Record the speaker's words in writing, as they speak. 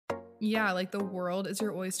Yeah, like the world is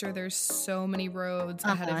your oyster. There's so many roads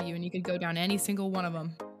ahead of you, and you could go down any single one of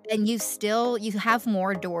them. And you have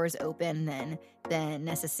more doors open than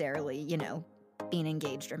necessarily, being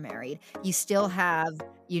engaged or married. You still have,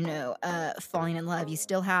 falling in love. You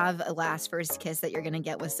still have a last first kiss that you're going to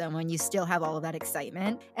get with someone. You still have all of that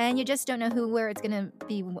excitement, and you just don't know where it's going to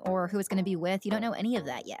be or who it's going to be with. You don't know any of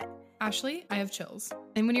that yet. Ashley, I have chills.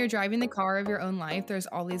 And when you're driving the car of your own life, there's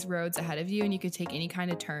all these roads ahead of you and you could take any kind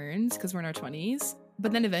of turns because we're in our 20s.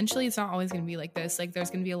 But then eventually it's not always going to be like this. Like there's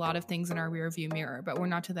going to be a lot of things in our rear view mirror, but we're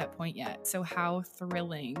not to that point yet. So how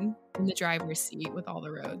thrilling in the driver's seat with all the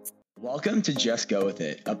roads. Welcome to Just Go With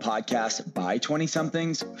It, a podcast by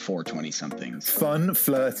 20-somethings for 20-somethings. Fun,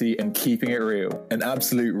 flirty, and keeping it real. An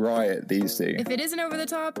absolute riot, these two. If it isn't over the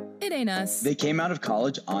top, it ain't us. They came out of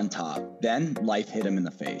college on top. Then life hit them in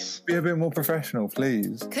the face. Be a bit more professional,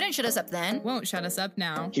 please. Couldn't shut us up then. Won't shut us up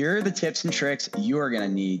now. Here are the tips and tricks you are going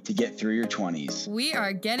to need to get through your 20s. We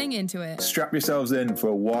are getting into it. Strap yourselves in for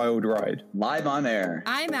a wild ride. Live on air.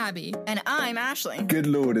 I'm Abby. And I'm Ashley. Good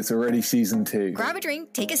Lord, it's already season 2. Grab a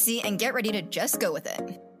drink, take a seat, and get ready to just go with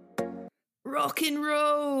it. Rock and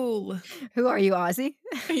roll. Who are you, Ozzy?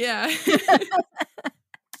 Yeah.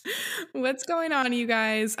 What's going on, you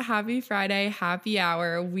guys? Happy Friday, happy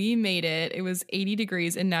hour. We made it. It was 80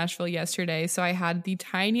 degrees in Nashville yesterday, so I had the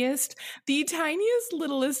tiniest,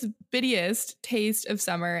 littlest, bittiest taste of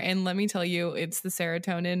summer, and let me tell you, it's the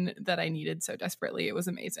serotonin that I needed so desperately. It was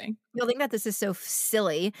amazing. You'll think that this is so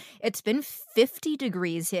silly. It's been 50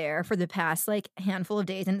 degrees here for the past handful of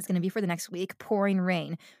days, and it's going to be for the next week. Pouring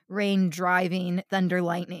rain, driving, thunder,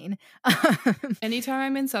 lightning. Anytime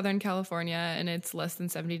I'm in Southern California and it's less than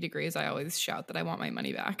 70 degrees, I always shout that I want my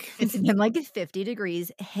money back. It's been 50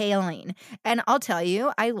 degrees, hailing. And I'll tell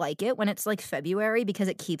you, I like it when it's February because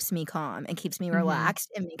it keeps me calm and keeps me relaxed.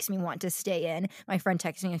 It makes me want to stay in. My friend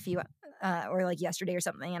texted me a few yesterday or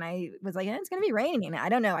something, and I was like, it's going to be raining. I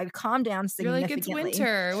don't know. I've calmed down significantly. You're like, it's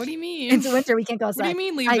winter. What do you mean? It's winter. We can't go outside. What do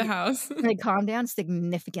you mean leave the house? I calmed down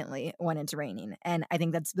significantly when it's raining, and I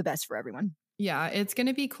think that's the best for everyone. Yeah, it's going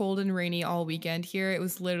to be cold and rainy all weekend here. It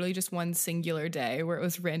was literally just one singular day where it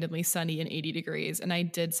was randomly sunny and 80 degrees, and I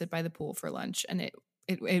did sit by the pool for lunch, and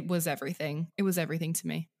it was everything. It was everything to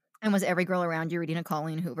me. And was every girl around you reading a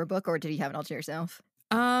Colleen Hoover book, or did you have it all to yourself?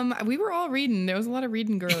 We were all reading. There was a lot of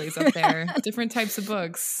reading girlies up there. Different types of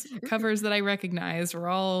books. Covers that I recognized were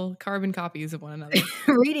all carbon copies of one another.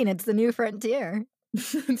 Reading, it's the new frontier.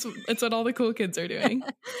 It's what all the cool kids are doing.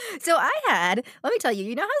 So let me tell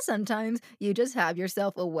you, how sometimes you just have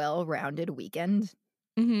yourself a well-rounded weekend?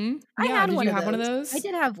 Mm-hmm. I had did one you of have those. one of those? I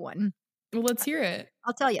did have one. Well, let's hear it.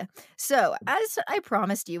 I'll tell you. So, as I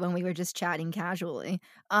promised you when we were just chatting casually,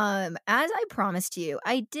 as I promised you,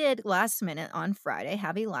 I did last minute on Friday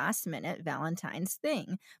have a last minute Valentine's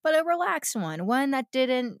thing, but a relaxed one that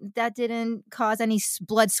didn't cause any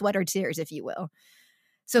blood, sweat, or tears, if you will.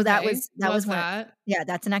 So that was one. Yeah,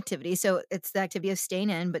 that's an activity. So it's the activity of staying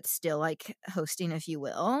in, but still hosting, if you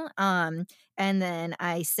will. And then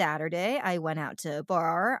Saturday I went out to a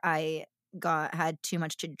bar. I had too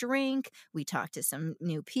much to drink. We talked to some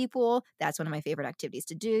new people. That's one of my favorite activities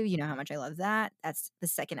to do. You know how much I love that. That's the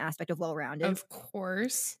second aspect of well-rounded. Of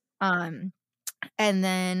course. And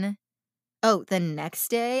then the next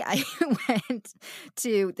day I went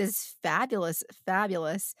to this fabulous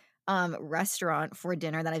restaurant for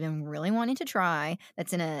dinner that I've been really wanting to try.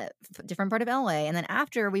 That's in a different part of LA. And then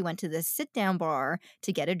after, we went to this sit-down bar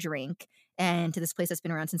to get a drink, and to this place that's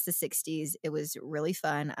been around since the 60s. It was really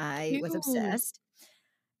fun. I was obsessed.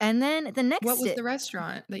 And then the next... What was the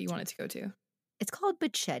restaurant that you wanted to go to? It's called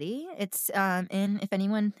Bacchetti. It's any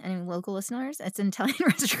local listeners, it's an Italian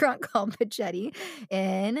restaurant called Bacchetti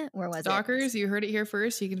where was Stalkers, you heard it here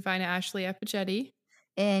first. You can find Ashley at Bacchetti.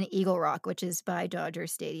 In Eagle Rock, which is by Dodger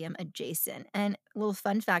Stadium adjacent. And a little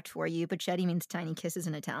fun fact for you, Bacchetti means tiny kisses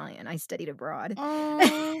in Italian. I studied abroad.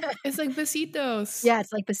 Oh, it's like besitos. Yeah,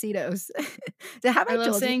 it's like besitos. I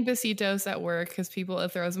love saying besitos at work because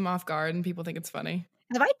it throws them off guard and people think it's funny.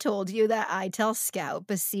 Have I told you that I tell Scout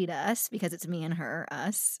besitas because it's me and her,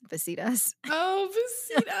 us, besitas? Oh,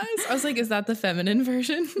 besitas. I was like, is that the feminine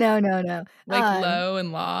version? No. Like low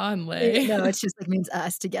and law and lay? No, it's just means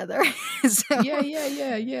us together. So,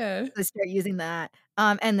 yeah. So start using that.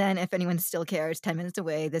 And then if anyone still cares, 10 minutes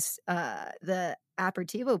away, this the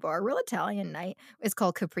aperitivo bar, real Italian night, is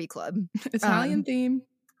called Capri Club. Italian theme.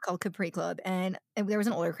 Called Capri Club, and there was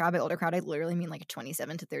an older crowd. By older crowd, I literally mean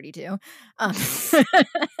 27 to 32.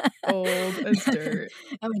 Old as dirt.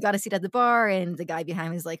 And we got a seat at the bar, and the guy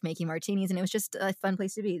behind was making martinis, and it was just a fun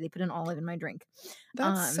place to be. They put an olive in my drink.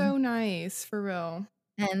 That's so nice, for real.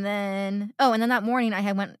 And then that morning I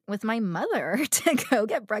had went with my mother to go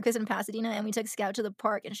get breakfast in Pasadena, and we took Scout to the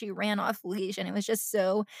park, and she ran off leash, and it was just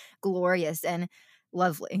so glorious and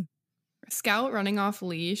lovely. Scout running off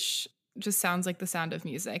leash just sounds like the sound of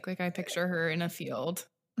music. Like I picture her in a field.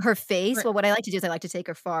 Her face, Right. well, what I like to do is I like to take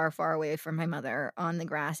her far, far away from my mother on the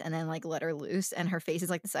grass and then, like, let her loose, and her face is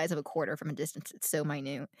like the size of a quarter from a distance. It's so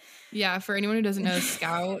minute. Yeah, for anyone who doesn't know,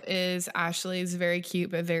 Scout is Ashley's very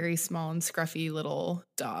cute but very small and scruffy little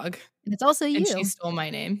dog. And it's also And she you. stole my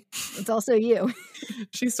name. It's also you.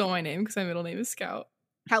 She stole my name because my middle name is Scout.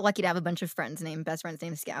 How lucky to have a bunch of best friends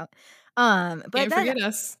named Scout. But Can't then forget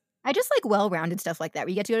us. I just like well-rounded stuff like that, where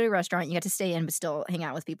you get to go to a restaurant, you get to stay in but still hang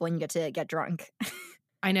out with people, and you get to get drunk.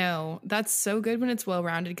 I know. That's so good when it's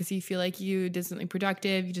well-rounded because you feel like you did something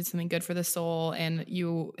productive, you did something good for the soul, and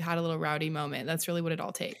you had a little rowdy moment. That's really what it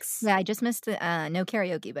all takes. Yeah, I just missed the no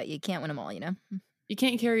karaoke, but you can't win them all, you know? You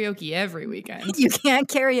can't karaoke every weekend. You can't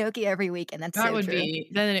karaoke every week, and that's That so would true. be,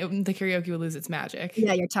 then the karaoke would lose its magic.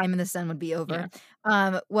 Yeah, your time in the sun would be over.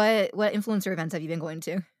 What influencer events have you been going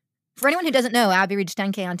to? For anyone who doesn't know, Abby reached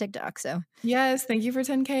 10K on TikTok, so Yes, thank you for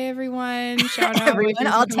 10K, everyone. Shout out. everyone,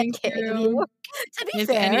 all coming 10K of through. you. To be If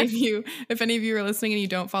fair, any of you are listening and you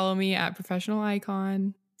don't follow me at Professional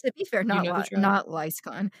Icon, not know the drill. not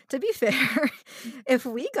LiceCon. To be fair, if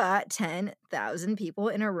we got 10,000 people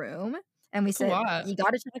in a room and we That's a said lot. you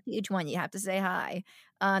got to talk to each one, you have to say hi.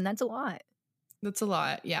 That's a lot. That's a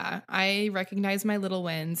lot. Yeah. I recognize my little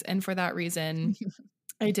wins. And for that reason,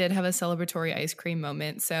 I did have a celebratory ice cream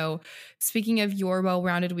moment. So, speaking of your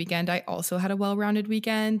well-rounded weekend, I also had a well-rounded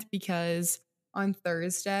weekend because on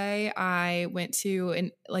Thursday I went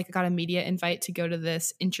to got a media invite to go to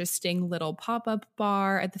this interesting little pop-up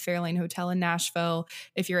bar at the Fairlane Hotel in Nashville.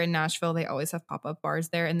 If you're in Nashville, they always have pop-up bars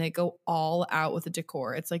there, and they go all out with the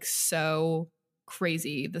decor. It's like so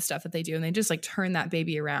crazy the stuff that they do, and they just like turn that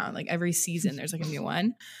baby around. Like every season there's like a new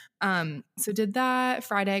one. So did that.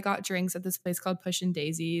 Friday I got drinks at this place called Pushin'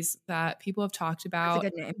 Daisies that people have talked about.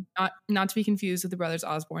 That's a good name. Not to be confused with the Brothers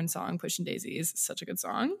Osborne song Pushin' Daisies. Such a good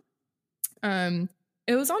song.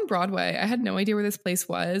 It was on Broadway. I had no idea where this place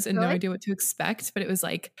was and no Really? idea what to expect, but it was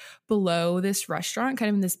like below this restaurant, kind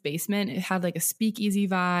of in this basement. It had like a speakeasy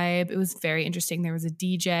vibe. It was very interesting. There was a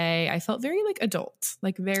DJ. I felt very like adult,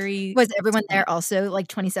 like very. Was everyone there also like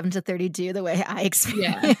 27 to 32 the way I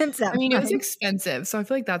experienced that? I mean, it was vibe? expensive, so I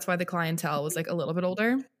feel like that's why the clientele was like a little bit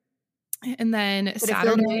older. And then Did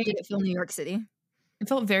Saturday, it feel New York City? it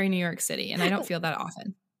felt very New York City, and I don't feel that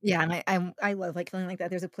often. Yeah, and I love like feeling like that.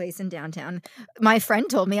 There's a place in downtown. My friend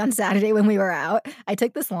told me on Saturday when we were out, I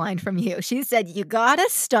took this line from you. She said, "You gotta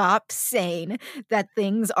stop saying that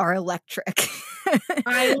things are electric."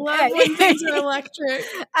 I love when things are electric.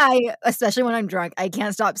 Especially when I'm drunk, I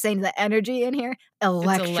can't stop saying the energy in here.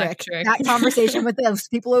 Electric. electric. That conversation with those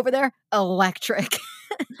people over there, electric.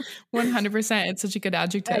 100%. It's such a good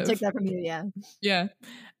adjective. I took that from you, yeah. Yeah.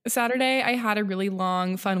 Saturday, I had a really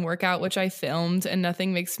long, fun workout, which I filmed, and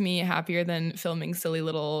nothing makes me happier than filming silly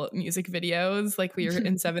little music videos like we were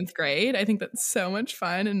in 7th grade. I think that's so much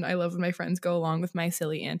fun, and I love when my friends go along with my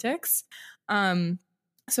silly antics.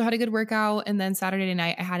 So I had a good workout, and then Saturday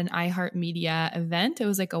night, I had an iHeartMedia event. It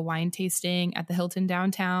was like a wine tasting at the Hilton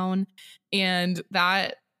downtown, and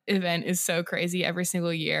that event is so crazy every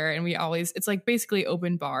single year, and it's like basically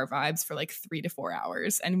open bar vibes for like 3 to 4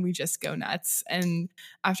 hours, and we just go nuts. And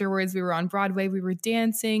afterwards we were on Broadway, we were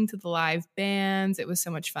dancing to the live bands. It was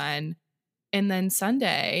so much fun. And then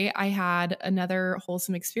Sunday I had another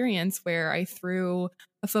wholesome experience where I threw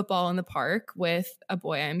a football in the park with a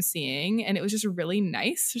boy I'm seeing, and it was just really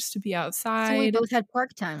nice just to be outside. So we both had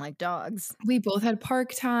park time like dogs. We both had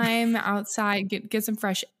park time outside, get some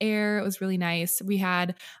fresh air. It was really nice. We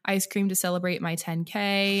had ice cream to celebrate my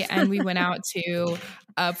 10K, and we went out to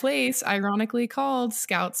a place ironically called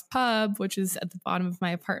Scout's Pub, which is at the bottom of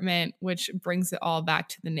my apartment, which brings it all back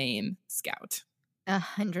to the name Scout.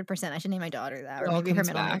 100%. I should name my daughter that, It or all maybe her comes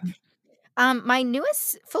middle back. name. My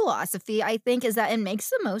newest philosophy, I think, is that it makes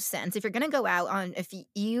the most sense if you're gonna go out on if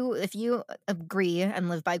you agree and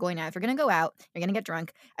live by going out. If you're gonna go out, you're gonna get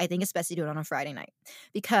drunk. I think it's best to do it on a Friday night,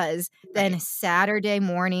 because then Saturday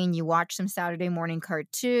morning you watch some Saturday morning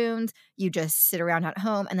cartoons. You just sit around at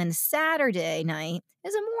home, and then Saturday night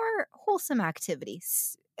is a more wholesome activity.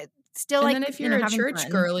 Still, And like, then if you know, you're a having church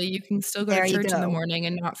fun. girly, you can still go There to you church in the go. morning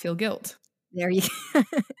and not feel guilt. There you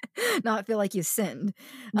not feel like you sinned.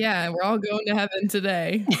 Yeah, we're all going to heaven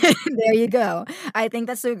today. There you go. I think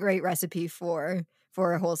that's a great recipe for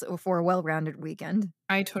a well-rounded weekend.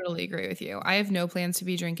 I totally agree with you. I have no plans to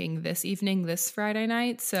be drinking this evening, this Friday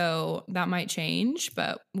night, so that might change,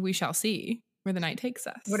 but we shall see. where the night takes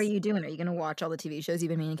us. What are you doing? Are you going to watch all the TV shows you've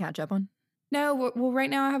been meaning to catch up on? No, well, right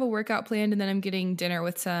now I have a workout planned, and then I'm getting dinner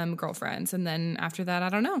with some girlfriends. And then after that, I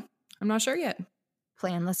don't know. I'm not sure yet.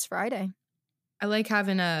 Planless Friday. I like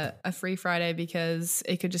having a free Friday because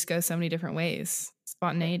it could just go so many different ways.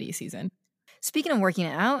 Spontaneity season. Speaking of working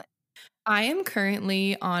out, I am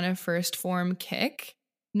currently on a First Form kick,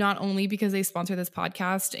 not only because they sponsor this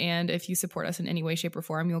podcast, and if you support us in any way, shape, or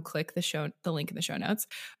form, you'll click the link in the show notes.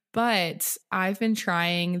 But I've been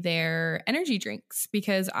trying their energy drinks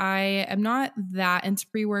because I am not that into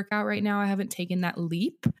pre-workout right now. I haven't taken that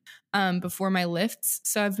leap before my lifts.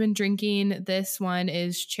 So I've been drinking, this one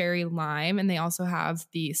is cherry lime, and they also have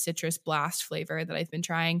the citrus blast flavor that I've been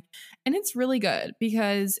trying. And it's really good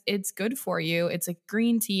because it's good for you. It's like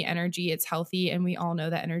green tea energy. It's healthy. And we all know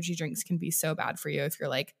that energy drinks can be so bad for you if you're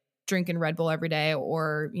like drinking Red Bull every day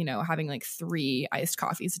or, you know, having like 3 iced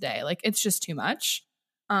coffees a day. Like it's just too much.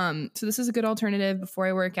 So this is a good alternative before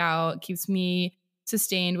I work out. Keeps me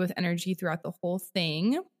sustained with energy throughout the whole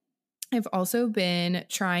thing. I've also been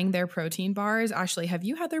trying their protein bars. Ashley, have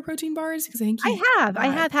you had their protein bars? Because I think I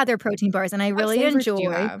have had their protein bars, and I really enjoy.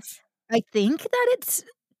 I think that it's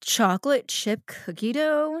chocolate chip cookie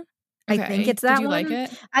dough. Okay. I think it's that one. Did you like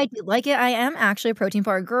it? I do like it. I am actually a protein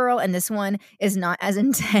bar girl, and this one is not as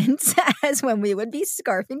intense as when we would be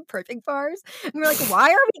scarfing protein bars. And we're like, why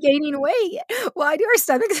are we gaining weight? Why do our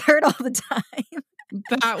stomachs hurt all the time?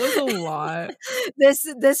 That was a lot.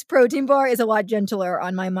 This protein bar is a lot gentler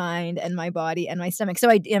on my mind and my body and my stomach. So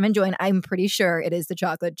I am enjoying. I'm pretty sure it is the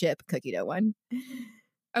chocolate chip cookie dough one.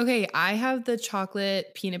 Okay, I have the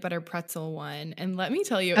chocolate peanut butter pretzel one. And let me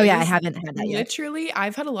tell you. Oh, yeah, I haven't had that yet. Literally,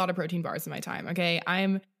 I've had a lot of protein bars in my time. Okay,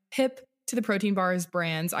 I'm hip to the protein bars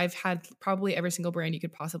brands. I've had probably every single brand you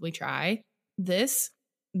could possibly try. This,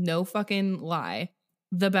 no fucking lie,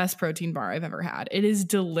 the best protein bar I've ever had. It is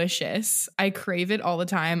delicious. I crave it all the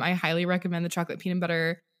time. I highly recommend the chocolate peanut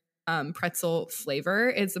butter pretzel flavor.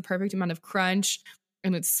 It's the perfect amount of crunch,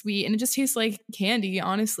 and it's sweet, and it just tastes like candy,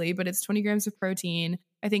 honestly, but it's 20 grams of protein.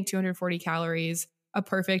 I think 240 calories, a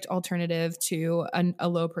perfect alternative to a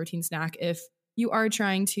low protein snack. If you are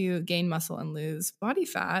trying to gain muscle and lose body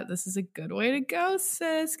fat, this is a good way to go,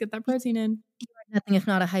 sis. Get that protein in. Nothing if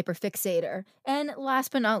not a hyperfixator. And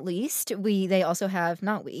last but not least, they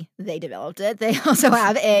developed it. They also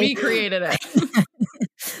have we created it.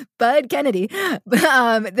 Bud Kennedy.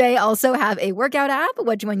 They also have a workout app,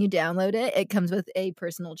 which when you download it, it comes with a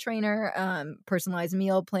personal trainer, personalized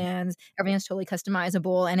meal plans. Everything's totally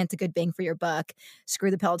customizable, and it's a good bang for your buck.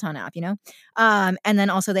 Screw the Peloton app, you know? And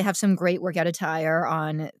then also they have some great workout attire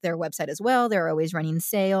on their website as well. They're always running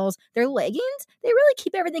sales. Their leggings, they really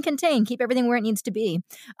keep everything contained, keep everything where it needs to be.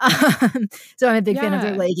 So I'm a big fan of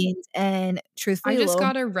their leggings. And truthfully, I just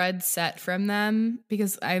got a red set from them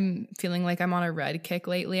because I'm feeling like I'm on a red kick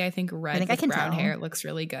lately. I think red with brown hair looks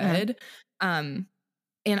really good. Yeah.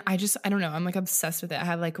 And I don't know. I'm like obsessed with it. I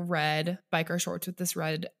have like red biker shorts with this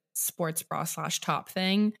red sports bra / top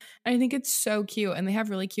thing. And I think it's so cute. And they have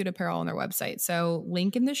really cute apparel on their website. So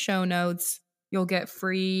link in the show notes. You'll get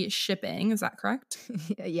free shipping. Is that correct?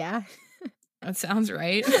 Yeah. That sounds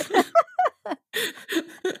right.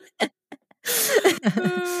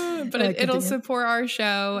 But it'll support our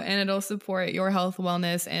show, and it'll support your health,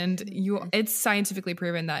 wellness, and it's scientifically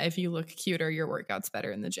proven that if you look cuter, your workout's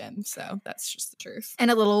better in the gym. So that's just the truth.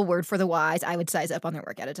 And a little word for the wise, I would size up on their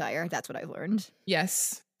workout attire. That's what I've learned.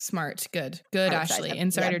 Yes. Smart. Good, Ashley.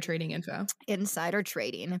 Insider trading info. Insider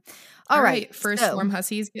trading. All right. First Form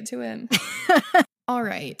hussies, get to it. All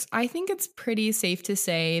right. I think it's pretty safe to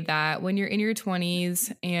say that when you're in your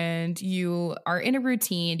 20s and you are in a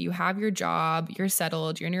routine, you have your job, you're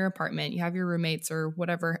settled, you're in your apartment, you have your roommates or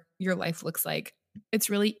whatever your life looks like, it's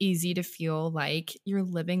really easy to feel like you're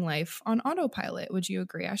living life on autopilot. Would you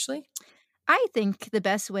agree, Ashley? I think the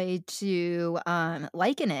best way to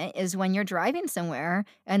liken it is when you're driving somewhere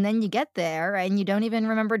and then you get there and you don't even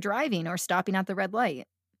remember driving or stopping at the red light.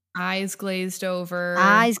 Eyes glazed over.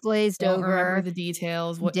 Don't remember the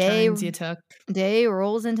details, what turns you took. Day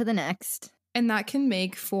rolls into the next. And that can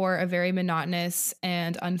make for a very monotonous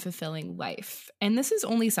and unfulfilling life. And this is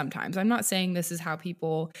only sometimes. I'm not saying this is how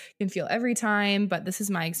people can feel every time, but this is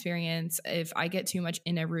my experience. If I get too much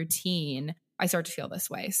in a routine, I start to feel this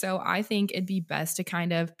way. So I think it'd be best to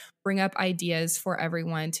kind of bring up ideas for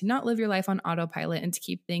everyone to not live your life on autopilot and to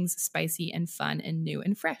keep things spicy and fun and new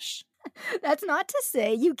and fresh. That's not to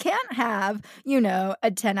say you can't have,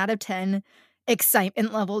 a 10 out of 10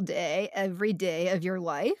 excitement level day every day of your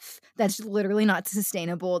life. That's literally not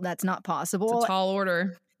sustainable. That's not possible.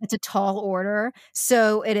 It's a tall order.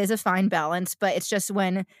 So it is a fine balance, but it's just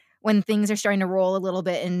when when things are starting to roll a little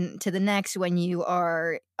bit into the next, when you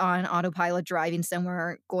are on autopilot driving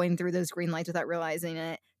somewhere, going through those green lights without realizing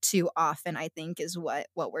it too often, I think is what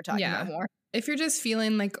we're talking about more. If you're just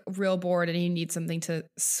feeling like real bored and you need something to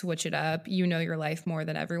switch it up, you know your life more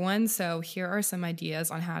than everyone. So here are some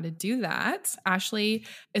ideas on how to do that. Ashley,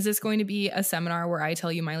 is this going to be a seminar where I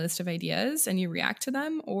tell you my list of ideas and you react to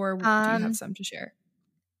them, or do you have some to share?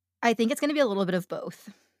 I think it's going to be a little bit of both.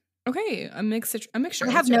 Okay, a mixture.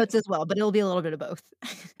 I have notes as well, but it'll be a little bit of both.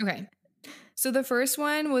 Okay. So the first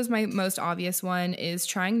one was my most obvious one, is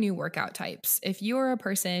trying new workout types. If you are a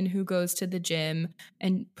person who goes to the gym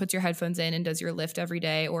and puts your headphones in and does your lift every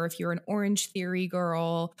day, or if you're an Orange Theory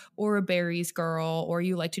girl or a Berries girl, or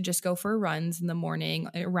you like to just go for runs in the morning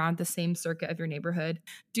around the same circuit of your neighborhood,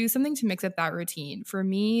 do something to mix up that routine. For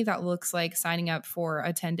me, that looks like signing up for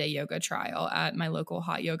a 10-day yoga trial at my local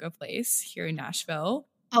hot yoga place here in Nashville.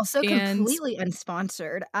 Also completely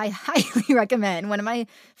unsponsored. I highly recommend. One of my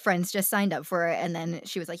friends just signed up for it, and then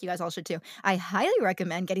she was like, you guys all should too. I highly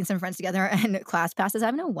recommend getting some friends together, and ClassPass is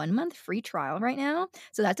having a 1-month free trial right now.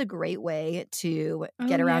 So that's a great way to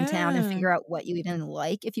get around town and figure out what you even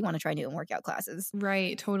like if you want to try new workout classes.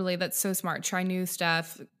 Right, totally. That's so smart. Try new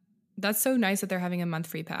stuff. That's so nice that they're having a month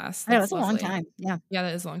free pass. I know, that's a long time. Yeah. Yeah,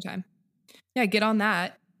 that is a long time. Yeah, get on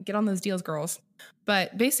that. Get on those deals, girls.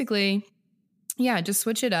 But basically, yeah, just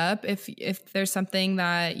switch it up. If there's something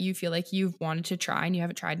that you feel like you've wanted to try and you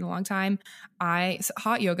haven't tried in a long time,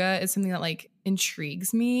 hot yoga is something that like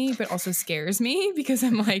intrigues me, but also scares me, because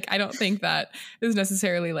I'm like, I don't think that is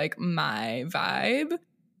necessarily like my vibe.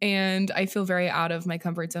 And I feel very out of my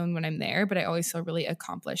comfort zone when I'm there, but I always feel really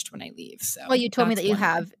accomplished when I leave. So, well, you told me that you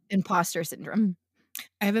have imposter syndrome.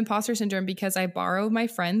 I have imposter syndrome because I borrow my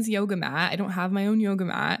friend's yoga mat. I don't have my own yoga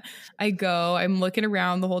mat. I'm looking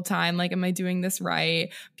around the whole time, like, am I doing this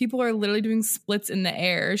right? People are literally doing splits in the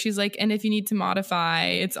air. She's like, and if you need to modify,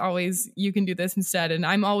 it's always, you can do this instead. And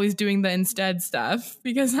I'm always doing the instead stuff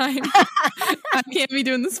because I can't be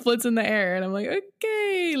doing the splits in the air. And I'm like,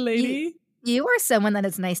 okay, lady. You are someone that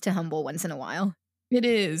is nice to humble once in a while. It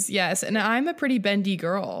is, yes. And I'm a pretty bendy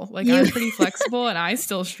girl. Like, I'm pretty flexible, and I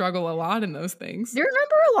still struggle a lot in those things. Do you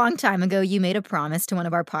remember a long time ago you made a promise to one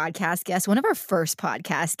of our podcast guests, one of our first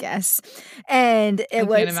podcast guests? And I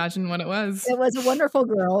can't imagine what it was. It was a wonderful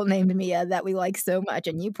girl named Mia that we like so much.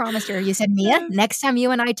 And you promised her, you said, Mia, next time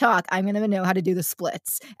you and I talk, I'm going to know how to do the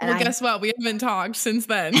splits. And guess what? We haven't talked since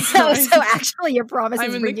then. So actually your promise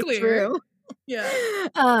is really true. Yeah.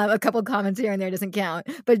 A couple comments here and there doesn't count,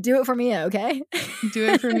 but do it for Mia, okay? Do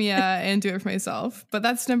it for Mia and do it for myself. But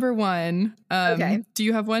that's number one. Okay. Do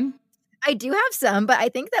you have one? I do have some, but I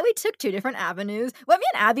think that we took two different avenues. What me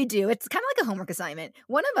and Abby do, it's kind of like a homework assignment.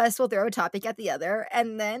 One of us will throw a topic at the other,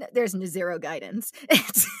 and then there's zero guidance.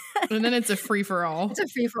 And then it's a free-for-all. It's a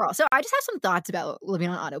free-for-all. So I just have some thoughts about living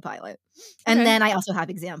on autopilot. And then I also have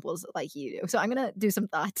examples like you do. So I'm going to do some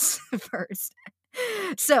thoughts first.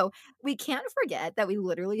 So we can't forget that we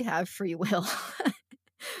literally have free will.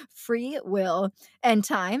 Free will, and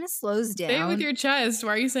time slows down. Say it with your chest.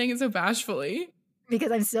 Why are you saying it so bashfully?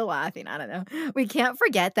 Because I'm still laughing. I don't know. We can't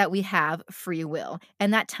forget that we have free will,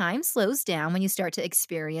 and that time slows down when you start to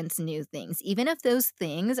experience new things. Even if those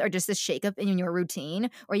things are just a shakeup in your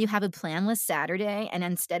routine, or you have a planless Saturday, and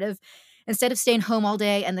instead of staying home all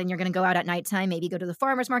day and then you're going to go out at nighttime, maybe go to the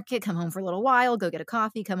farmer's market, come home for a little while, go get a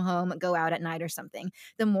coffee, come home, go out at night or something.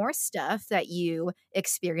 The more stuff that you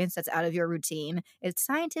experience that's out of your routine, it's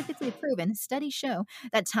scientifically proven, studies show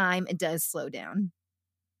that time does slow down.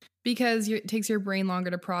 Because it takes your brain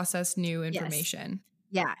longer to process new information.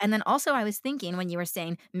 Yes. Yeah. And then also I was thinking when you were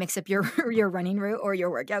saying mix up your running route or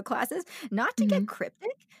your workout classes, not to get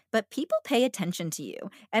cryptic, but people pay attention to you.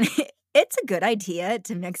 And it's a good idea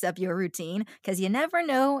to mix up your routine because you never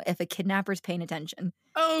know if a kidnapper's paying attention.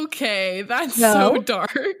 Okay, that's so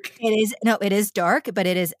dark. It is dark, but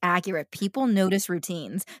it is accurate. People notice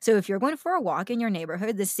routines. So if you're going for a walk in your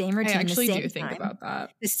neighborhood, the same routine, I actually do think about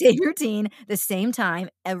that. The same routine, the same time,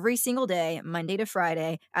 every single day, Monday to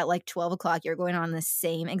Friday at like 12 o'clock, you're going on the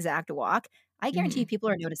same exact walk. I guarantee people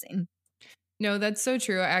are noticing. No, that's so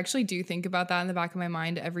true. I actually do think about that in the back of my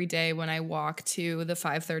mind every day when I walk to the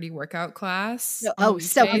 5:30 workout class.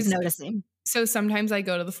 Someone's noticing. So sometimes I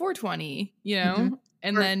go to the 4:20,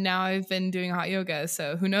 and then now I've been doing hot yoga.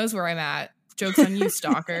 So who knows where I'm at? Joke's on you,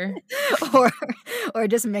 stalker. or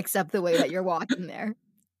just mix up the way that you're walking there.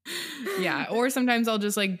 Yeah. Or sometimes I'll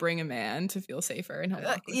just like bring a man to feel safer and he'll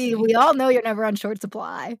walk with me. We all know you're never on short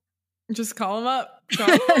supply. Just call him up. Call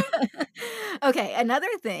him up. Okay, another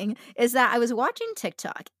thing is that I was watching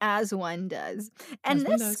TikTok, as one does, and As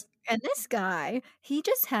one does. this guy, he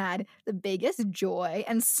just had the biggest joy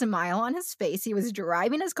and smile on his face. He was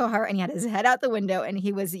driving his car and he had his head out the window and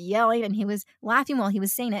he was yelling and he was laughing while he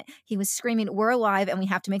was saying it. He was screaming, "We're alive and we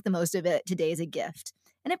have to make the most of it. Today is a gift."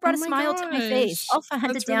 And it brought Oh a my smile to my face. gosh. I'll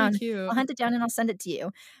hunt That's it down. really cute. I'll hunt it down and I'll send it to you.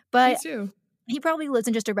 Me But too. he probably lives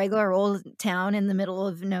in just a regular old town in the middle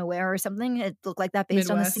of nowhere or something. It looked like that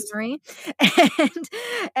based on the Midwest. scenery.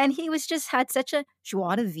 And he was just had such a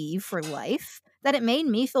joie de vivre for life that it made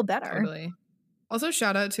me feel better. Totally. Also,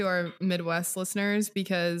 shout out to our Midwest listeners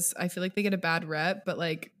because I feel like they get a bad rep, but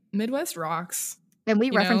like Midwest rocks. And we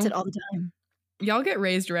You reference know? it all the time. Y'all get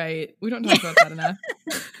raised right. We don't talk about that enough.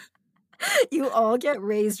 You all get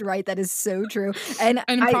raised right. That is so true. And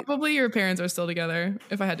And probably your parents are still together,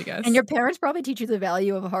 if I had to guess. and your parents probably teach you the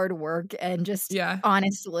value of hard work and just Yeah.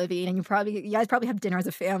 honest living. And you guys probably have dinner as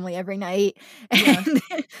a family every night. Yeah. And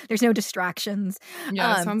there's no distractions.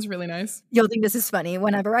 Yeah, it Um, sounds really nice. You'll think this is funny.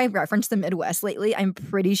 Whenever I reference the Midwest lately, I'm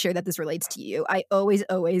pretty sure that this relates to you. I always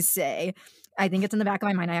say, I think it's in the back of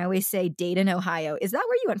my mind. I always say Dayton, Ohio. Is that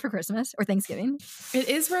where you went for Christmas or Thanksgiving? It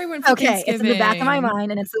is where I went for Okay, Thanksgiving. it's in the back of my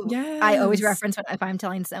mind, and it's I always Yes. reference if I'm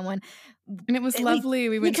telling someone. And it was We- lovely.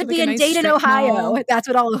 We We went could to like be a in nice Dayton, strip Ohio. mall. That's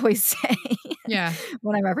what I'll always say Yeah,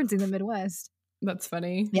 when I'm referencing the Midwest. that's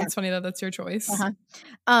funny. Yeah. It's funny that that's your choice. Uh-huh.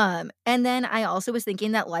 And then I also was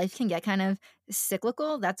thinking that life can get kind of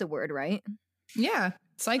cyclical. That's a word, right? Yeah,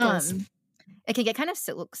 cycles. It can get kind of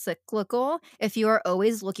cyclical if you are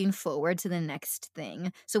always looking forward to the next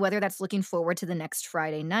thing. So whether that's looking forward to the next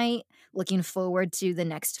Friday night, looking forward to the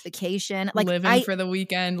next vacation, like living for the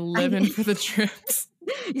weekend, living for the trips.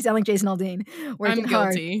 you sound like Jason Aldean. Working I'm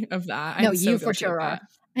hard. guilty of that. No, I'm so you for guilty of sure are. that.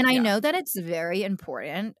 And I Yeah. know that it's very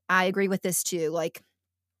important. I agree with this too. Like,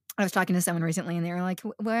 I was talking to someone recently and they were like,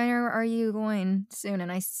 "Where are you going soon?"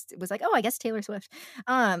 And I was like, "Oh, I guess Taylor Swift."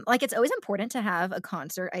 Like it's always important to have a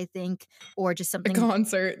concert, I think, or just A something.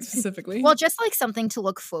 concert specifically. Well, just like something to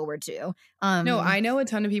look forward to. No, I know a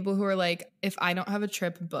ton of people who are like, if I don't have a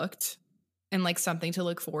trip booked and like something to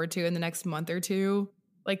look forward to in the next month or two,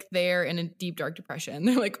 like they're in a deep dark depression.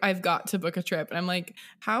 They're like, I've got to book a trip. And I'm like,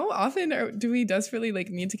 how often do we desperately like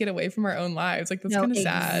need to get away from our own lives? Like that's No, kind of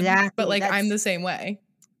sad. exactly. But like That's- I'm the same way.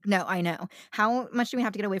 No, I know. How much do we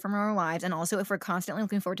have to get away from our lives? And also, if we're constantly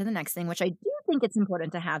looking forward to the next thing, which I do think it's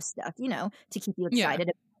important to have stuff, to keep you Yeah.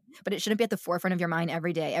 excited. But it shouldn't be at the forefront of your mind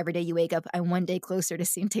every day. Every day you wake up, I'm one day closer to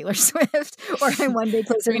seeing Taylor Swift, or I'm one day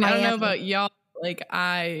closer I mean, to I my don't know anthem. about y'all. Like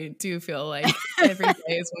I do feel like every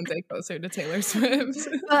day is one day closer to Taylor Swift.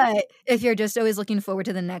 But if you're just always looking forward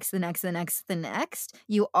to the next,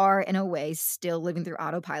 you are in a way still living through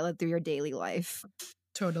autopilot through your daily life.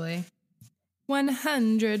 Totally.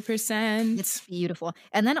 100%. It's beautiful.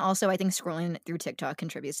 And then also I think scrolling through TikTok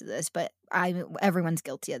contributes to this, but everyone's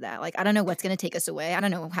guilty of that. Like I don't know what's going to take us away. I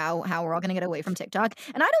don't know how we're all going to get away from TikTok.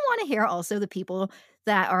 And I don't want to hear also the people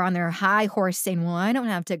that are on their high horse saying, "Well, I don't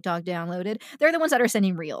have TikTok downloaded." They're the ones that are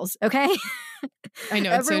sending reels, okay? I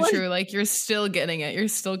know it's Everyone- so true. Like you're still getting it. You're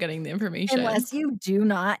still getting the information. Unless you do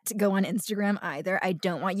not go on Instagram either, I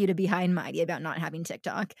don't want you to be high and mighty about not having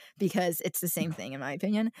TikTok because it's the same thing in my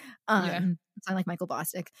opinion. Yeah. It's not like Michael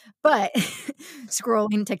Bostic, but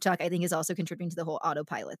scrolling TikTok I think is also contributing to the whole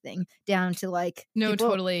autopilot thing. Down to like No, people,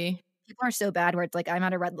 totally. people are so bad where it's like I'm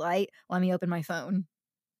at a red light, let me open my phone.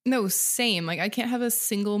 No, same. Like I can't have a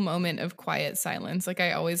single moment of quiet silence. Like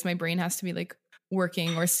my brain has to be like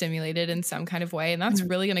working or stimulated in some kind of way. And that's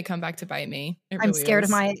really going to come back to bite me. I'm scared of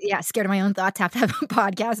my own thoughts. Have to have a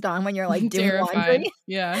podcast on when you're like doing terrified. laundry.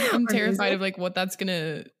 Yeah. I'm Or terrified music. of like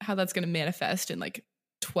how that's going to manifest in like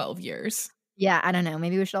 12 years. Yeah, I don't know.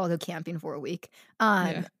 Maybe we should all go camping for a week.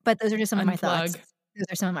 Yeah. But those are just some of my thoughts. Unplug. Those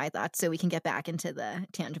are some of my thoughts, so we can get back into the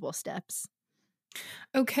tangible steps.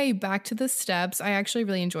 Okay, back to the steps. I actually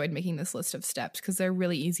really enjoyed making this list of steps because they're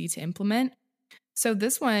really easy to implement. So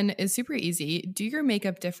this one is super easy. Do your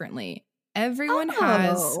makeup differently. Everyone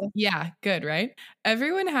has, Oh. yeah, good, right?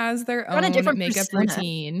 Everyone has their You're on a own different makeup persona.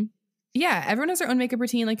 routine. Yeah, everyone has their own makeup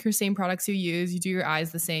routine, like your same products you use. You do your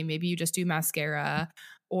eyes the same. Maybe you just do mascara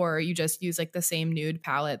or you just use like the same nude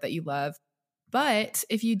palette that you love. But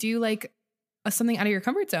if you do like something out of your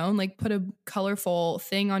comfort zone, like put a colorful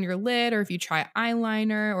thing on your lid, or if you try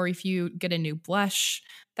eyeliner, or if you get a new blush,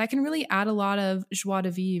 that can really add a lot of joie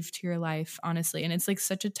de vivre to your life, honestly. And it's like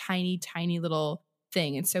such a tiny, tiny little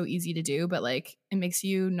thing. It's so easy to do, but like it makes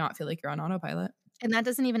you not feel like you're on autopilot. And that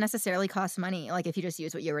doesn't even necessarily cost money. Like if you just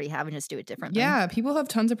use what you already have and just do it differently. Yeah, people have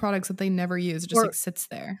tons of products that they never use. It just Or- like sits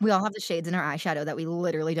there. We all have the shades in our eyeshadow that we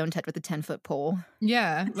literally don't touch with a 10-foot pole.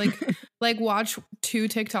 Yeah, like watch 2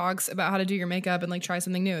 TikToks about how to do your makeup and like try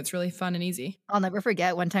something new. It's really fun and easy. I'll never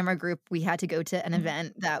forget one time our group, we had to go to an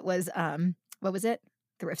event that was, what was it?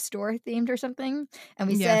 Thrift store themed or something. And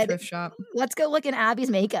we said, thrift shop. let's go look in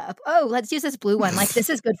Abby's makeup. Oh, let's use this blue one. Like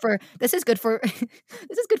this is good for like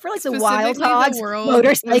the Wild Specifically, Hogs the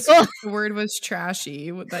motorcycle. The word was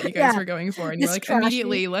trashy that you guys were going for, and you're It's like, trashy.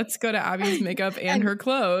 immediately, let's go to Abby's makeup and her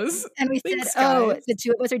clothes. And we Thanks, said, oh, guys. the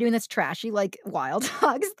two of us are doing this trashy like Wild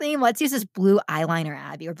Hogs theme. Let's use this blue eyeliner,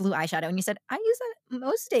 Abby, or blue eyeshadow. And you said, I use that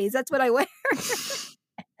most days. That's what I wear.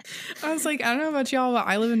 I was like, I don't know about y'all, but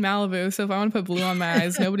I live in Malibu, so if I want to put blue on my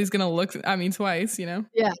eyes, nobody's gonna look at me twice, you know?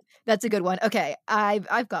 Yeah, that's a good one. Okay,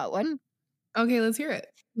 I've got one. Okay, let's hear it.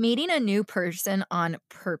 Meeting a new person on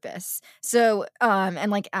purpose. So, and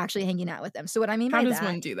like actually hanging out with them. So what I mean How by does that,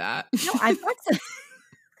 one do that? no, I've got some.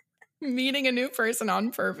 Meeting a new person on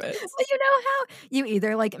purpose. Well, you know how you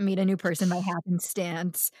either like meet a new person by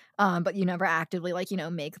happenstance, but you never actively like,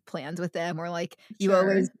 make plans with them, or like you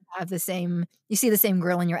always have you see the same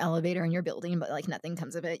girl in your elevator in your building, but like nothing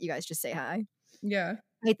comes of it. You guys just say hi. Yeah.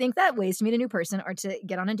 I think that ways to meet a new person are to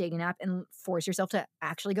get on a dating app and force yourself to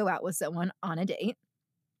actually go out with someone on a date.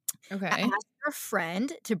 Okay. Ask your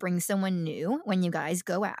friend to bring someone new when you guys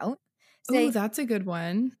go out. Oh, that's a good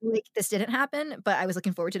one. Like this didn't happen, but I was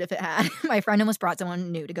looking forward to it if it had. My friend almost brought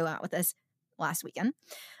someone new to go out with us last weekend.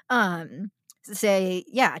 Say,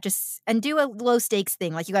 yeah, just and do a low stakes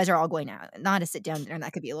thing. Like you guys are all going out, not a sit down dinner.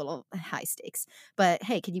 That could be a little high stakes. But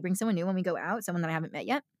hey, could you bring someone new when we go out? Someone that I haven't met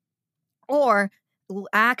yet? Or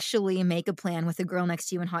actually make a plan with the girl next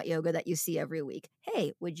to you in hot yoga that you see every week.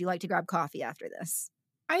 Hey, would you like to grab coffee after this?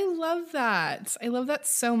 I love that. I love that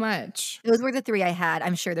so much. Those were the 3 I had.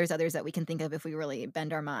 I'm sure there's others that we can think of if we really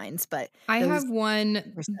bend our minds, but I have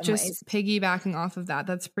one were some just ways. piggybacking off of that.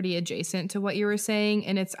 That's pretty adjacent to what you were saying.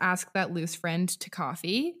 And it's ask that loose friend to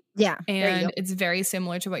coffee. Yeah. there you go. And it's very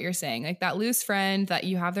similar to what you're saying. Like that loose friend that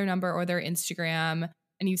you have their number or their Instagram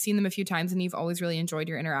and you've seen them a few times and you've always really enjoyed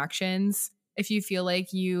your interactions. If you feel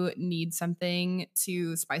like you need something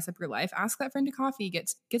to spice up your life, ask that friend to coffee,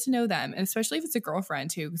 get to know them. And especially if it's a girlfriend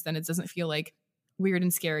too, because then it doesn't feel like weird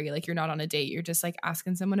and scary. Like you're not on a date. You're just like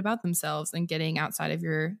asking someone about themselves and getting outside of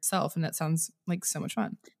yourself. And that sounds like so much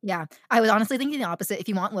fun. Yeah. I was honestly thinking the opposite. If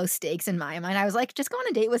you want low stakes in my mind, I was like, just go on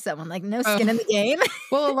a date with someone. Like no skin in the game.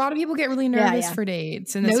 Well, a lot of people get really nervous for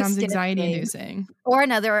dates and it No sounds skin in the anxiety game. inducing. Or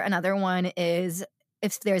another one is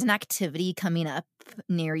if there's an activity coming up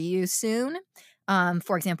near you soon,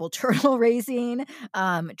 for example, turtle raising,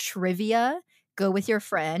 trivia, go with your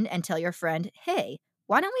friend and tell your friend, hey,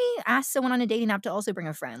 why don't we ask someone on a dating app to also bring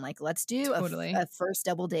a friend? Like, let's do a first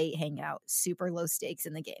double date hangout, super low stakes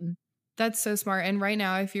in the game. That's so smart. And right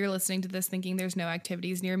now, if you're listening to this thinking there's no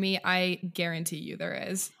activities near me, I guarantee you there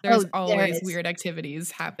is. There's always weird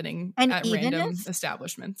activities happening at random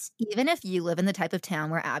establishments. Even if you live in the type of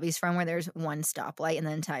town where Abby's from, where there's one stoplight in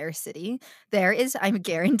the entire city, there is, I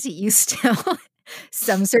guarantee you still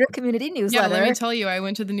some sort of community newsletter. Yeah, let me tell you, I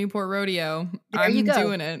went to the Newport Rodeo. I'm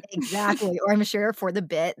doing it. Exactly. Or I'm sure for the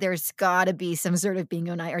bit, there's got to be some sort of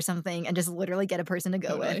bingo night or something and just literally get a person to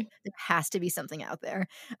go with. There has to be something out there.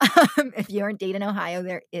 If you're in Dayton, Ohio,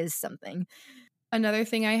 there is something. Another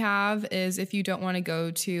thing I have is if you don't want to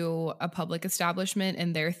go to a public establishment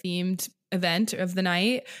and their themed event of the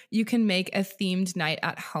night, you can make a themed night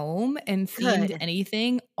at home, and themed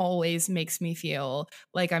anything always makes me feel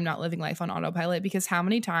like I'm not living life on autopilot, because how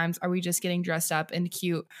many times are we just getting dressed up in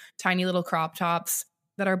cute, tiny little crop tops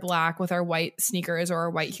that are black with our white sneakers or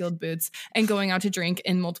our white heeled boots and going out to drink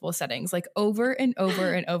in multiple settings, like over and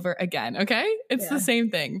over and over again. Okay. It's the same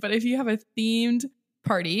thing. But if you have a themed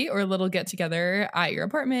party or a little get together at your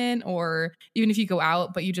apartment, or even if you go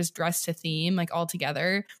out but you just dress to theme, like all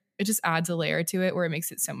together, it just adds a layer to it where it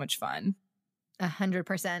makes it so much fun.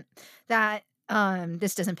 100%. That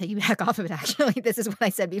this doesn't piggyback off of it, actually. This is what I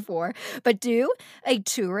said before, but do a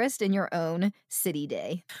tourist in your own city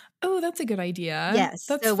day. Oh, that's a good idea. Yes.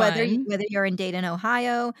 That's so fun. whether you're in Dayton,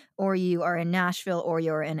 Ohio, or you are in Nashville, or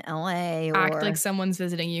you're in LA, or act like someone's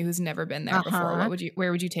visiting you who's never been there before.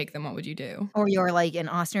 Where would you take them? What would you do? Or you're like in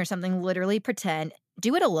Austin or something. Literally pretend.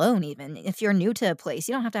 Do it alone, even if you're new to a place.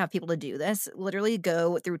 You don't have to have people to do this. Literally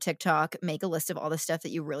go through TikTok, make a list of all the stuff that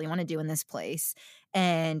you really want to do in this place,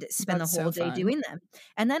 and spend the whole day doing them.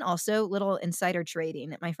 And then also little insider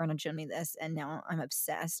trading. My friend had shown me this, and now I'm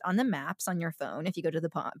obsessed. On the maps on your phone, if you go to the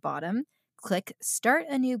bottom, click start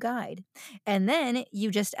a new guide. And then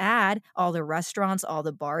you just add all the restaurants, all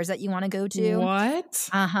the bars that you want to go to. What?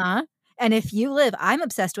 Uh-huh. And if you live, I'm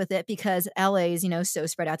obsessed with it because LA is, so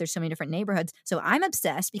spread out. There's so many different neighborhoods. So I'm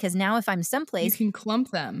obsessed because now if I'm You someplace, can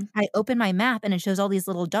clump them. I open my map and it shows all these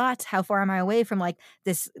little dots. How far am I away from like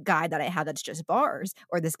this guide that I have that's just bars,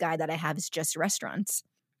 or this guide that I have is just restaurants?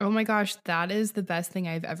 Oh my gosh, that is the best thing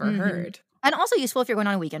I've ever Mhm. heard. And also useful if you're going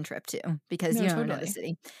on a weekend trip too, because No, you don't know the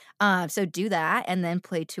totally. city. So do that and then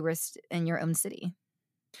play tourist in your own city.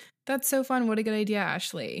 That's so fun. What a good idea,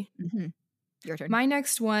 Ashley. Mhm. Your turn. My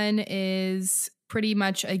next one is pretty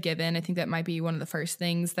much a given. I think that might be one of the first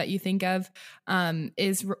things that you think of,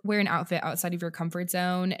 is wear an outfit outside of your comfort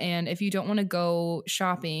zone. And if you don't want to go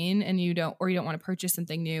shopping and you don't want to purchase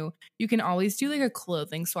something new, you can always do like a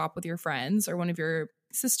clothing swap with your friends or one of your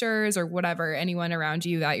sisters or whatever, anyone around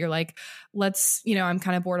you that you're like, let's, I'm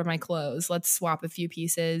kind of bored of my clothes. Let's swap a few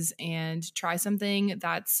pieces and try something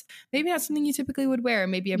that's maybe not something you typically would wear.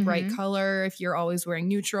 Maybe a bright Mhm. color if you're always wearing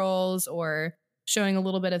neutrals, or showing a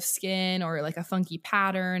little bit of skin, or like a funky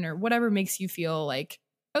pattern, or whatever makes you feel like,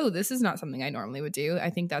 oh, this is not something I normally would do. I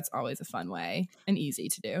think that's always a fun way and easy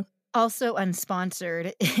to do. Also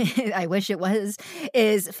unsponsored, I wish it was,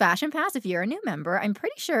 is Fashion Pass. If you're a new member, I'm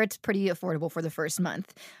pretty sure it's pretty affordable for the first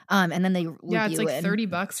month. And then they loop Yeah, it's you like in.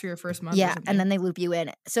 $30 for your first month. Or Yeah, something. and then they loop you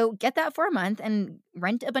in. So get that for a month and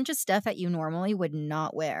rent a bunch of stuff that you normally would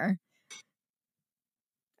not wear.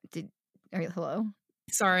 Hello?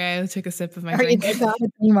 Sorry, I took a sip of my Are you drink. good?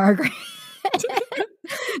 It's me, Margaret.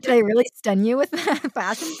 Did I really stun you with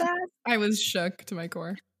Fashion Pass? I was shook to my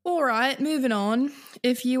core. All right, moving on.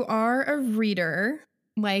 If you are a reader,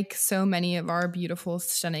 like so many of our beautiful,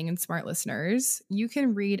 stunning, and smart listeners, you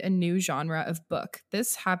can read a new genre of book.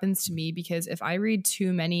 This happens to me because if I read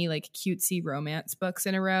too many like cutesy romance books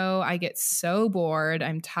in a row, I get so bored.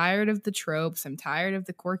 I'm tired of the tropes. I'm tired of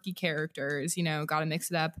the quirky characters, gotta mix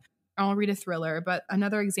it up. I'll read a thriller, but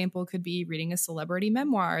another example could be reading a celebrity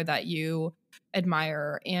memoir that you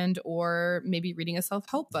admire, and or maybe reading a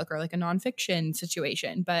self-help book or like a nonfiction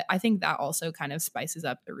situation. But I think that also kind of spices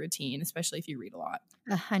up the routine, especially if you read a lot.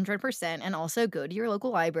 100%. And also go to your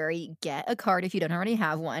local library, get a card if you don't already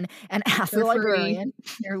have one, and ask the They're free. librarian.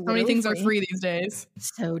 They're How many literally things are free these days?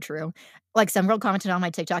 So true. Like some girl commented on my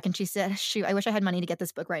TikTok and she said, shoot, I wish I had money to get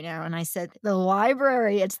this book right now. And I said, the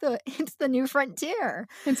library, it's the new frontier.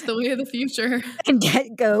 It's the way of the future. And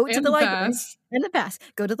go to And the the library. past. In the past,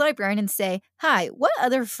 go to the librarian and say, hi, what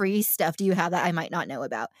other free stuff do you have that I might not know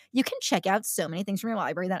about? You can check out so many things from your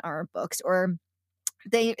library that aren't books, or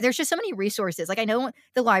there's just so many resources. Like I know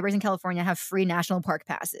the libraries in California have free national park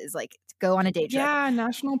passes, like go on a day trip. Yeah,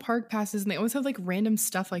 national park passes, and they always have like random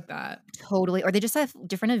stuff like that. Totally. Or they just have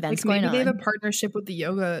different events Like going maybe on. they have a partnership with the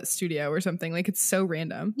yoga studio or something. Like it's so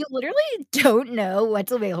random. You literally don't know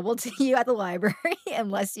what's available to you at the library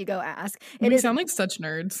unless you go ask. We sound like such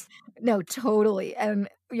nerds. No, totally. And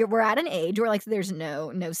we're at an age where like there's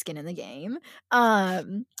no skin in the game.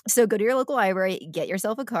 So go to your local library, get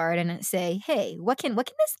yourself a card, and say, hey, what can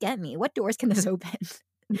this get me? What doors can this open?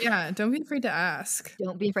 Yeah, don't be afraid to ask.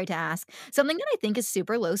 Don't be afraid to ask. Something that I think is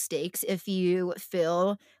super low stakes if you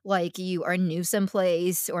feel like you are new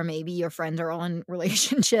someplace, or maybe your friends are all in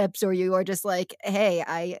relationships, or you are just like, hey,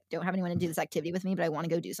 I don't have anyone to do this activity with me, but I want to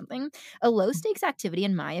go do something. A low stakes activity,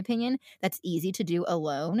 in my opinion, that's easy to do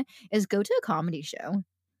alone is go to a comedy show.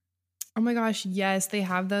 Oh my gosh, yes, they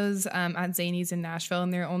have those at Zany's in Nashville,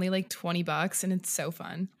 and they're only like $20, and it's so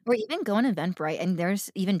fun. Or even go on Eventbrite, and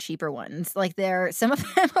there's even cheaper ones. Like some of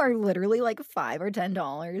them are literally like $5 or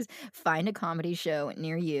 $10. Find a comedy show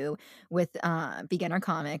near you with beginner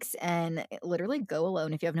comics, and literally go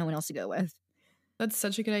alone if you have no one else to go with. That's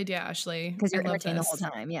such a good idea, Ashley. Because you're I love entertained the whole this.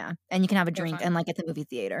 time, yeah. And you can have a So drink fun. and like at the movie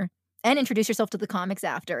theater. And introduce yourself to the comics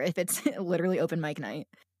after if it's literally open mic night.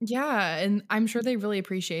 Yeah, and I'm sure they really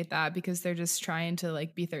appreciate that because they're just trying to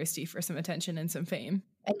like be thirsty for some attention and some fame.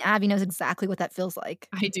 And Abby knows exactly what that feels like.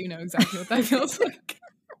 I do know exactly what that feels like.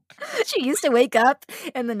 She used to wake up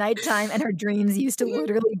in the nighttime and her dreams used to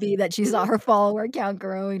literally be that she saw her follower count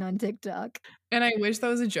growing on TikTok. And I wish that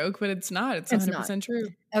was a joke, but it's not. It's 100% true.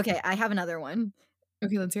 Okay, I have another one.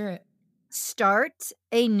 Okay, let's hear it. Start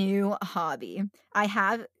a new hobby. I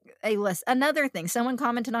have a list. Another thing, someone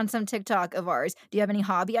commented on some TikTok of ours. Do you have any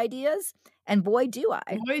hobby ideas? And boy, do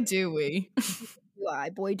I. Boy, do we.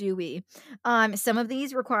 Boy, do we. Some of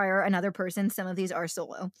these require another person. Some of these are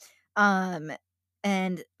solo.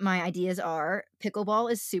 And my ideas are pickleball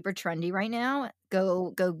is super trendy right now.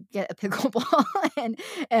 Go get a pickleball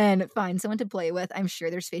and find someone to play with. I'm sure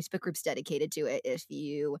there's Facebook groups dedicated to it if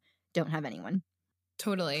you don't have anyone.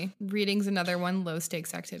 Totally. Reading's another one, low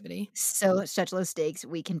stakes activity. So such low stakes,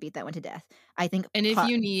 we can beat that one to death. I think And if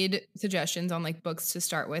you need suggestions on like books to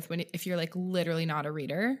start with, if you're like literally not a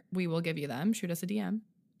reader, we will give you them. Shoot us a DM.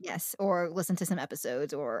 Yes, or listen to some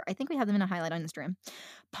episodes, or I think we have them in a highlight on Instagram.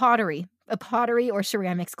 Pottery, a pottery or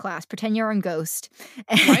ceramics class. Pretend you're on Ghost.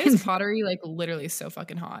 Why is pottery like literally so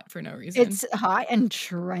fucking hot for no reason? It's hot and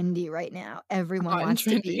trendy right now. Everyone wants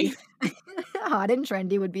to be hot and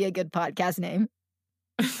trendy would be a good podcast name.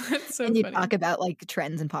 That's so and you funny. talk about like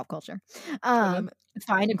trends in pop culture. Find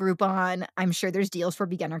a Groupon. I'm sure there's deals for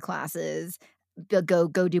beginner classes. Go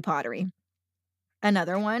do pottery.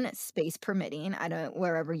 Another one, space permitting.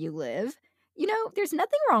 Wherever you live. You know, there's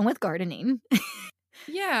nothing wrong with gardening.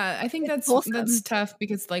 Yeah, I think It's that's wholesome. tough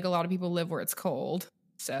because like a lot of people live where it's cold.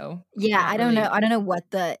 So Yeah, I don't really know what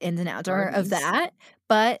the ins and outs are of gardens. that,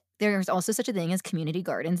 but there's also such a thing as community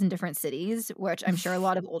gardens in different cities, which I'm sure a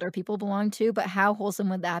lot of older people belong to, but how wholesome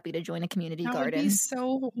would that be to join a community That would be garden?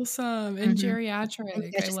 so wholesome and Mhm. And you geriatric.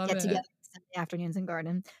 guys I just love get together it. Sunday afternoons and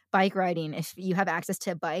garden. Bike riding. If you have access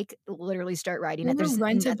to a bike, literally start riding it. Or There's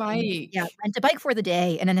rent a nothing. Yeah, bike. rent a bike for the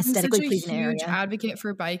day in an I'm such aesthetically a pleasing huge area. advocate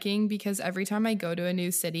for biking because every time I go to a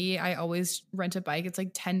new city, I always rent a bike. It's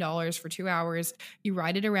like $10 for 2 hours. You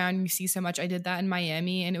ride it around, you see so much. I did that in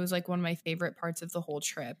Miami and it was like one of my favorite parts of the whole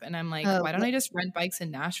trip. And I'm like, Oh, why don't I just rent bikes in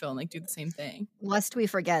Nashville and like do the same thing? lest we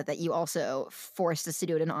forget that you also forced us to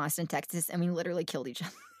do it in Austin, Texas, and we literally killed each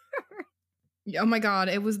other. Oh my God,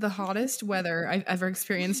 it was the hottest weather I've ever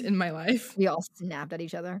experienced in my life. We all snapped at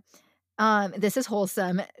each other. This is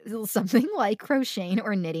wholesome. Something like crocheting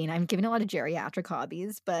or knitting. I'm giving a lot of geriatric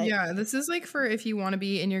hobbies, but Yeah, this is like for if you want to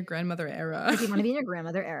be in your grandmother era. if you want to be in your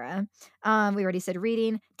grandmother era. We already said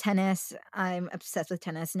reading, tennis. I'm obsessed with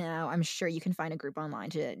tennis now. I'm sure you can find a group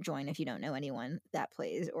online to join if you don't know anyone that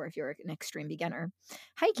plays or if you're an extreme beginner.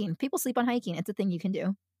 Hiking. People sleep on hiking. It's a thing you can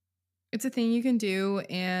do. It's a thing you can do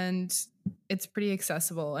and it's pretty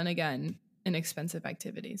accessible and again, inexpensive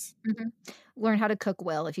activities. Learn how to cook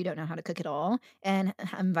well if you don't know how to cook at all, and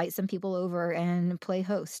invite some people over and play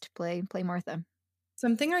host. Play Martha.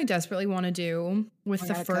 Something I desperately want to do with Learn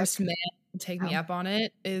the how to cook. first man to take me Oh. up on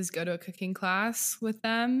it is go to a cooking class with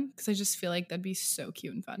them because I just feel like that'd be so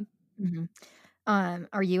cute and fun.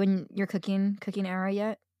 Are you in your cooking era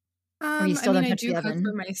yet? Or you I still mean, don't I touch do the cook oven?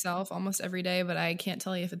 for myself almost every day, but I can't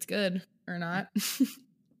tell you if it's good or not.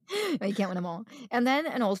 No, you can't win them all. And then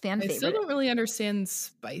an old fan I still favorite. don't really understand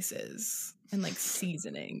spices and like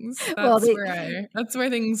seasonings. Well, That's where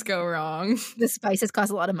things go wrong. the spices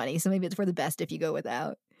cost a lot of money, so maybe it's for the best if you go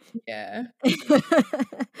without. Yeah.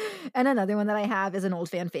 And another one that I have is an old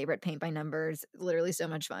fan favorite, paint by numbers. Literally so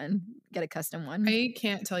much fun. Get a custom one. I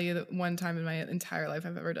can't tell you that one time in my entire life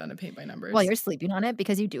I've ever done a paint by numbers. While you're sleeping on it,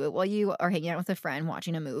 because you do it while you are hanging out with a friend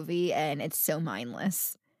watching a movie, and it's so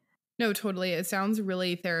mindless. No, totally. It sounds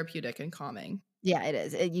really therapeutic and calming. Yeah, it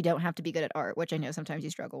is. You don't have to be good at art, which I know sometimes you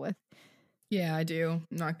struggle with. Yeah, I do.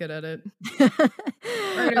 I'm not good at it. All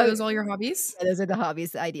right, are those all your hobbies? Yeah, those are the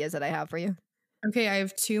hobbies, the ideas that I have for you. Okay, I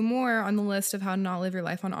have 2 more on the list of how to not live your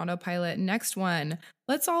life on autopilot. Next one,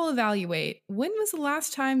 let's all evaluate. When was the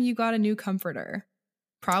last time you got a new comforter?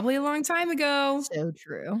 Probably a long time ago. So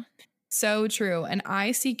true. So true. And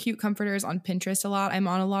I see cute comforters on Pinterest a lot. I'm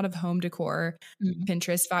on a lot of home decor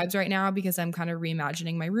Pinterest vibes right now because I'm kind of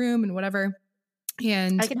reimagining my room and whatever.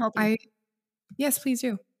 And I can help you. Yes, please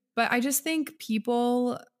do. But I just think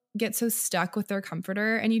people get so stuck with their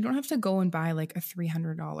comforter and you don't have to go and buy like a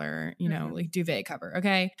 $300, like duvet cover.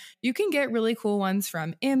 Okay. You can get really cool ones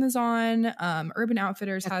from Amazon. Urban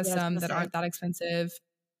Outfitters That's has what I was some gonna that say. aren't that expensive.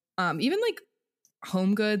 Even like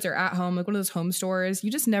Home Goods or At Home, like one of those home stores,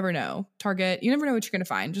 you just never know. Target, you never know what you're going to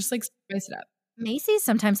find. Just like spice it up. Macy's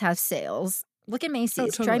sometimes has sales. Look at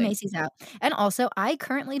Macy's. Try totally. Macy's out. And also, I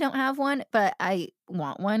currently don't have one, but I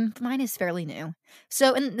want one. Mine is fairly new.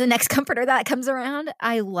 So in the next comforter that comes around,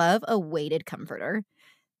 I love a weighted comforter.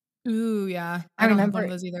 Ooh, yeah. I don't have one remember of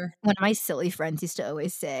those either. one of my silly friends used to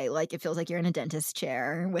always say, like, it feels like you're in a dentist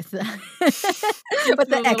chair with the with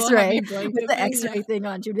the little X-ray heavy blanket with the thing, X-ray yeah. thing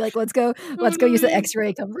on. She'd be like, let's go use the Totally.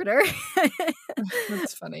 X-ray comforter.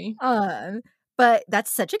 That's funny. But that's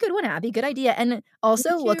such a good one, Abby. Good idea. And also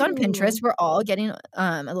Thank look on you. Pinterest. We're all getting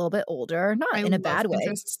a little bit older, not I in a love bad way.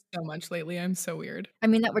 Pinterest so much lately. I'm so weird. I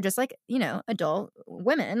mean that we're just like, adult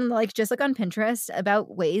women, like just look on Pinterest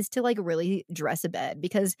about ways to like really dress a bed,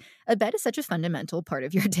 because a bed is such a fundamental part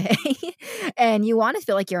of your day and you want to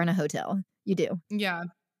feel like you're in a hotel. You do. Yeah.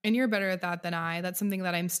 And you're better at that than I. That's something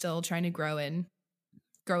that I'm still trying to grow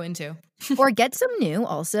into. Or get some new.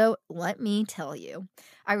 Also, let me tell you,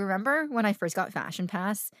 I remember when I first got Fashion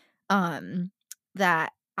Pass,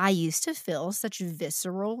 that I used to feel such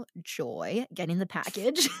visceral joy getting the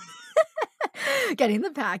package. Getting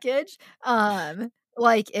the package.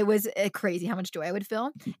 Like, it was, crazy how much joy I would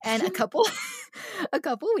feel, and a couple a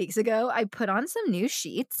couple weeks ago, I put on some new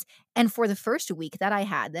sheets, and for the first week that I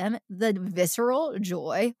had them, the visceral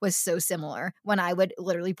joy was so similar when I would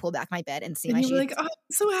literally pull back my bed and see And my you were like, sheets. "Oh,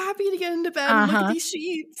 I'm so happy to get into bed and look at Uh-huh. these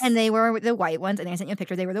sheets." And they were the white ones, and I sent you a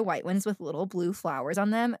picture, they were the white ones with little blue flowers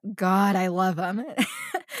on them. God, I love them.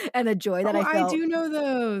 And the joy that Oh, I I felt do know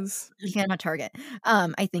those. you can get them at Target.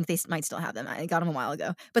 I think they might still have them. I got them a while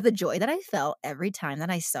ago. But the joy that I felt every time that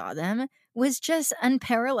I saw them was just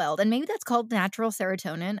unparalleled. And maybe that's called natural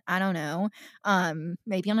serotonin. I don't know.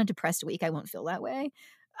 Maybe on a depressed week I won't feel that way.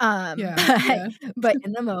 Yeah, But yeah. but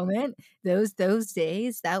in the moment, those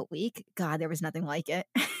days, that week, God, there was nothing like it.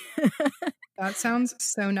 That sounds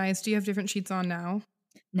so nice. Do you have different sheets on now?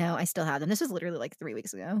 No, I still have them. This was literally like 3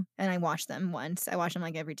 weeks ago, and I washed them once. I wash them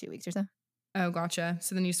like every 2 weeks or so. Oh, gotcha.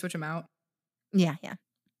 So then you switch them out? Yeah, yeah.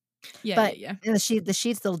 Yeah, yeah, But yeah. the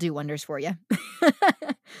sheets, they'll do wonders for you.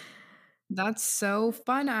 That's so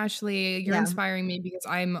fun, Ashley. You're Yeah. inspiring me because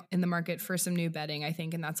I'm in the market for some new bedding, I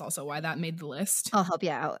think, and that's also why that made the list. I'll help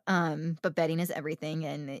you out. But bedding is everything,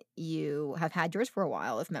 and you have had yours for a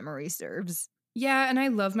while, if memory serves. Yeah, and I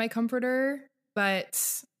love my comforter,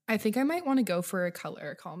 but I think I might want to go for a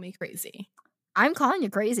color. Call me crazy. I'm calling you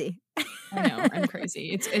crazy. I know, I'm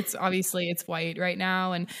crazy. It's obviously it's white right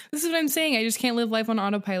now, and this is what I'm saying. I just can't live life on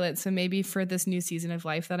autopilot. So maybe for this new season of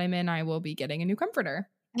life that I'm in, I will be getting a new comforter.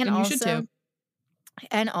 And And you should too.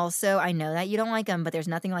 also, I know that you don't like them, but there's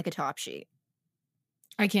nothing like a top sheet.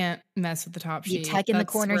 I can't mess with the top You sheet. tuck in the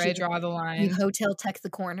That's corners, where I you draw the you line. hotel tuck the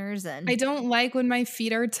corners, I and don't like when my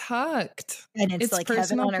feet are tucked. it's It's like heaven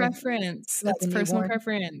personal on earth, preference. like It's a personal newborn.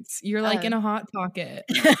 preference. You're like in Um a hot pocket.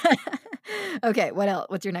 Okay, what else?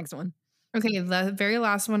 What's your next one? Okay, the very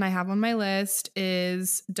last one I have on my list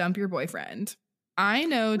is dump your boyfriend. I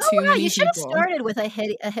know Oh, too wow, many you should have people. started with a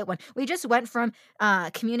hit one. We just went from,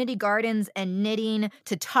 community gardens and knitting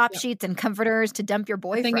to top Yep. sheets and comforters to dump your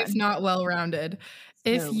I think if boyfriend. not well-rounded.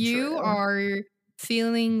 If So you true. are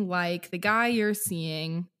feeling like the guy you're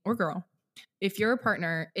seeing or girl, if your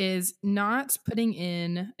partner is not putting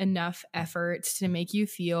in enough effort to make you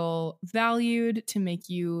feel valued, to make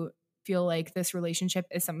you feel like this relationship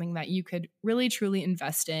is something that you could really truly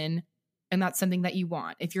invest in, and that's something that you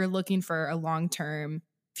want, if you're looking for a long-term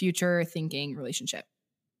future thinking relationship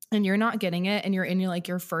and you're not getting it and you're in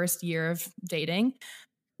your first year of dating,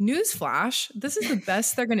 newsflash, this is the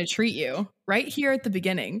best they're going to treat you right here at the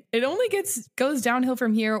beginning. It only goes downhill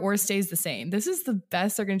from here or stays the same. This is the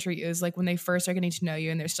best they're going to treat you, is like when they first are getting to know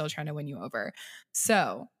you and they're still trying to win you over.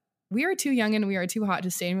 So we are too young and we are too hot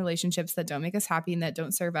to stay in relationships that don't make us happy and that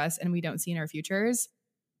don't serve us and we don't see in our futures.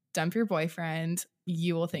 Dump your boyfriend.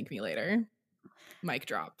 You will thank me later. Mic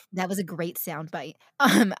drop. That was a great soundbite.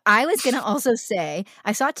 I was gonna also say,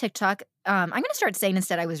 I saw a TikTok. I'm gonna start saying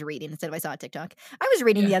instead I was reading instead of I saw a TikTok. I was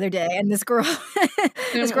reading the Yeah. other day, and this girl,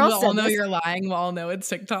 this And girl we'll all said know this. you're lying. We'll all know it's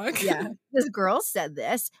TikTok. Yeah, this girl said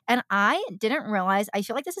this, and I didn't realize. I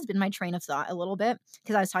feel like this has been my train of thought a little bit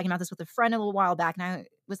because I was talking about this with a friend a little while back, and I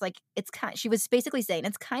was like, she was basically saying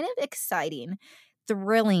it's kind of exciting,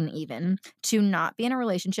 thrilling even, to not be in a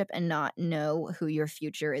relationship and not know who your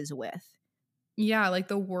future is with. Yeah, like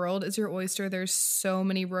the world is your oyster. There's so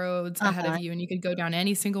many roads ahead of you and you could go down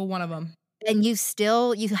any single one of them. And you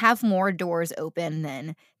have more doors open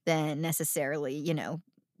than necessarily,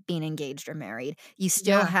 being engaged or married. You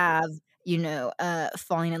still Yeah. have,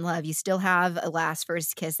 falling in love. You still have a last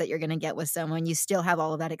first kiss that you're gonna get with someone. You still have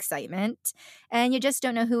all of that excitement. And you just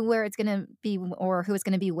don't know where it's gonna be or who it's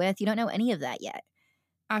gonna be with. You don't know any of that yet.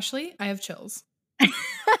 Ashley, I have chills.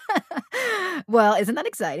 Well, isn't that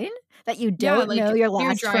exciting? That you Yeah, don't like, know your you're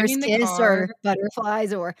last driving first the kiss or car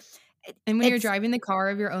butterflies or and when you're it's driving the car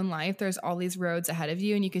of your own life, there's all these roads ahead of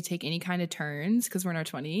you and you could take any kind of turns because we're in our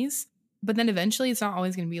 20s. But then eventually it's not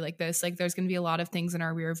always going to be like this. Like there's going to be a lot of things in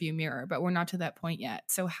our rear view mirror, but we're not to that point yet.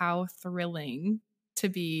 So how thrilling to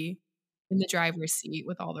be in the driver's seat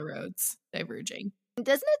with all the roads diverging.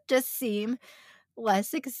 doesn't it just seem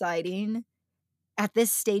less exciting at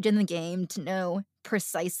this stage in the game to know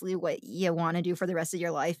precisely what you want to do for the rest of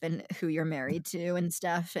your life and who you're married to and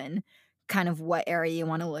stuff and kind of what area you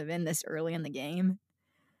want to live in this early in the game?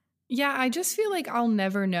 Yeah, I just feel like I'll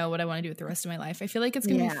never know what I want to do with the rest of my life. I feel like it's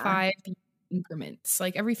going to be Yeah. 5 increments.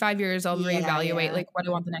 Like every 5 years, I'll Yeah, reevaluate yeah. like what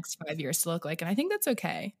I want the next 5 years to look like. And I think that's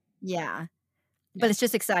okay. Yeah. Yeah. But it's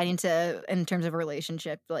just exciting in terms of a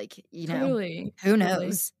relationship, like, Totally. who Totally.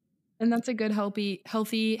 knows? And that's a good,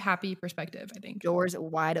 healthy, happy perspective, I think. Doors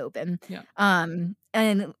wide open. Yeah.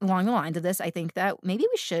 And along the lines of this, I think that maybe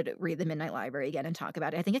we should read the Midnight Library again and talk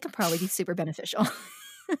about it. I think it could probably be super beneficial.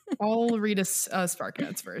 I'll read a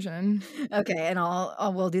SparkNotes version. Okay, and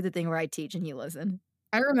we'll do the thing where I teach and you listen.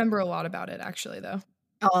 I remember a lot about it, actually, though.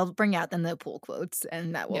 I'll bring out then the pool quotes,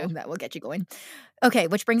 and that will get you going. Okay,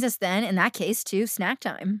 which brings us then, in that case, to snack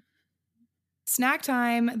time. Snack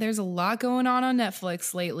time. There's a lot going on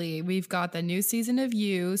Netflix lately. We've got the new season of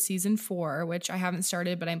You, season 4, which I haven't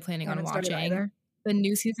started, but I'm planning on watching. The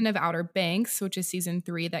new season of Outer Banks, which is season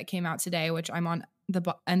 3 that came out today, which I'm on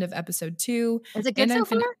the end of episode 2. Is it good so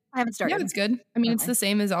far? I haven't started. Yeah, it's good. I mean, it's the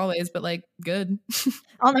same as always, but like good.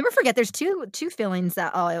 I'll never forget. There's two feelings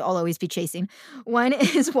that I'll always be chasing. One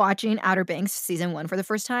is watching Outer Banks season 1 for the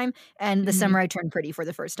first time, and The Summer I Turned Pretty for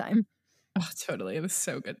the first time. Oh, totally. It was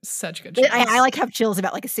so good. Such good. I like have chills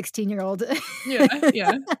about like a 16-year-old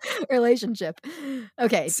yeah relationship.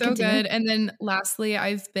 Okay. So continue. Good. And then lastly,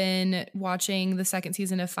 I've been watching the 2nd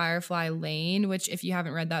season of Firefly Lane, which if you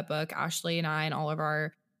haven't read that book, Ashley and I and all of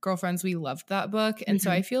our girlfriends, we loved that book. And so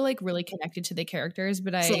I feel like really connected to the characters,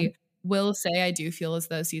 but I will say I do feel as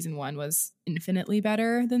though season 1 was infinitely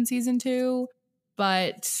better than season 2.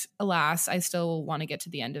 But alas, I still want to get to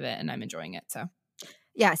the end of it and I'm enjoying it. So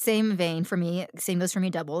yeah, same vein for me. Same goes for me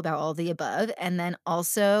double about all the above. And then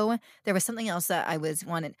also there was something else that I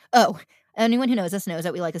wanted. Oh, anyone who knows us knows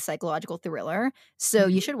that we like a psychological thriller. So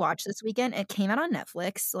you should watch this weekend. It came out on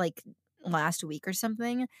Netflix like last week or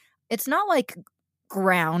something. It's not like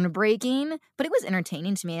groundbreaking, but it was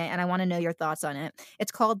entertaining to me. And I want to know your thoughts on it.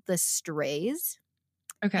 It's called The Strays.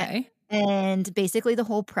 Okay. And basically the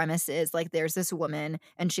whole premise is like there's this woman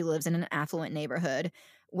and she lives in an affluent neighborhood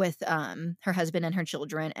with her husband and her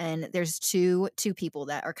children, and there's two people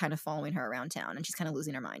that are kind of following her around town, and she's kind of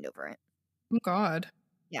losing her mind over it. Oh God.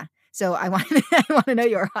 Yeah. So I want to know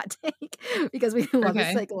your hot take because we love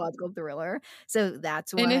a psychological thriller. So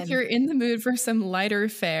that's why. And if you're in the mood for some lighter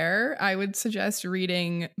fare, I would suggest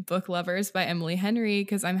reading Book Lovers by Emily Henry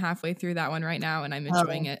because I'm halfway through that one right now and I'm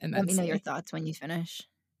enjoying it immensely. Let me know your thoughts when you finish.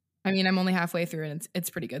 I mean, I'm only halfway through and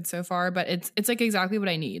it's pretty good so far, but it's like exactly what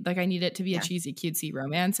I need. Like I need it to be a cheesy, cutesy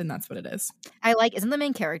romance, and that's what it is. Isn't the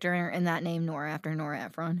main character in that name Nora after Nora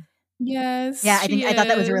Ephron? Yes. Yeah, I thought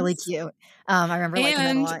that was really cute. I remember liking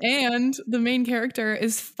that a lot. And the main character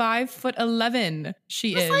is 5'11".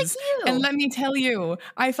 She is. Like you. And let me tell you,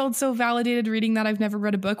 I felt so validated reading that. I've never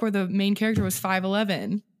read a book where the main character was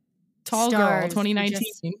 5'11". Tall girl,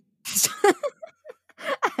 2019.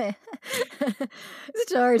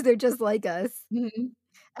 Stars, they're just like us.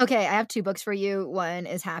 Okay, I have 2 books for you. One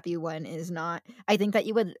is happy, one is not. I think that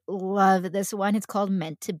you would love this one. It's called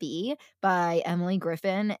Meant to Be by Emily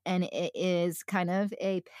Griffin, and it is kind of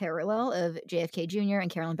a parallel of JFK Jr. and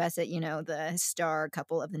Carolyn Bessette, the star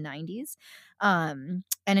couple of the 90s. And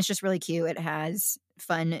it's just really cute. It has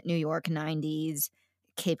fun New York 90s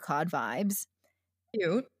Cape Cod vibes.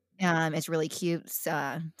 Cute. It's really cute.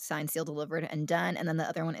 Signed, sealed, delivered, and done. And then the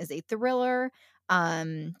other one is a thriller.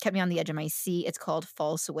 Kept me on the edge of my seat. It's called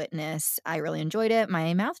False Witness. I really enjoyed it.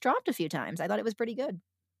 My mouth dropped a few times. I thought it was pretty good.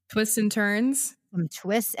 Twists and turns. Some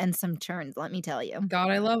twists and some turns, let me tell you.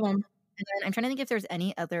 God, I love them. And then I'm trying to think if there's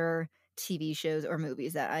any other TV shows or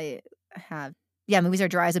movies that I have. Yeah, movies are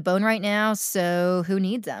dry as a bone right now, so who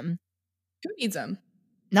needs them? Who needs them?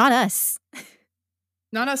 Not us.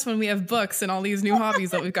 Not us when we have books and all these new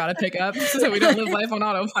hobbies that we've got to pick up so we don't live life on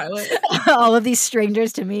autopilot. All of these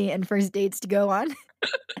strangers to me and first dates to go on.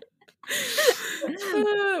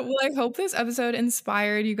 Well, I hope this episode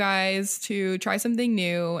inspired you guys to try something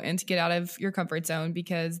new and to get out of your comfort zone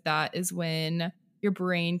because that is when your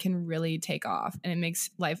brain can really take off and it makes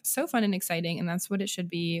life so fun and exciting. And that's what it should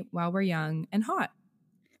be while we're young and hot.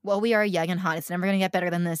 Well, we are young and hot. It's never going to get better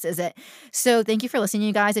than this, is it? So thank you for listening,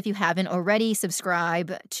 you guys. If you haven't already,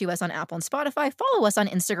 subscribe to us on Apple and Spotify. Follow us on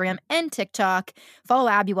Instagram and TikTok. Follow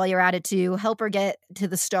Abby while you're at it to help her get to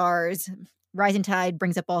the stars. Rising tide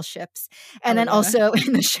brings up all ships. And then also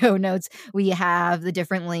in the show notes, we have the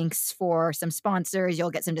different links for some sponsors. You'll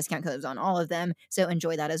get some discount codes on all of them. So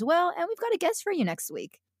enjoy that as well. And we've got a guest for you next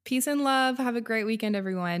week. Peace and love. Have a great weekend,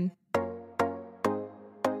 everyone.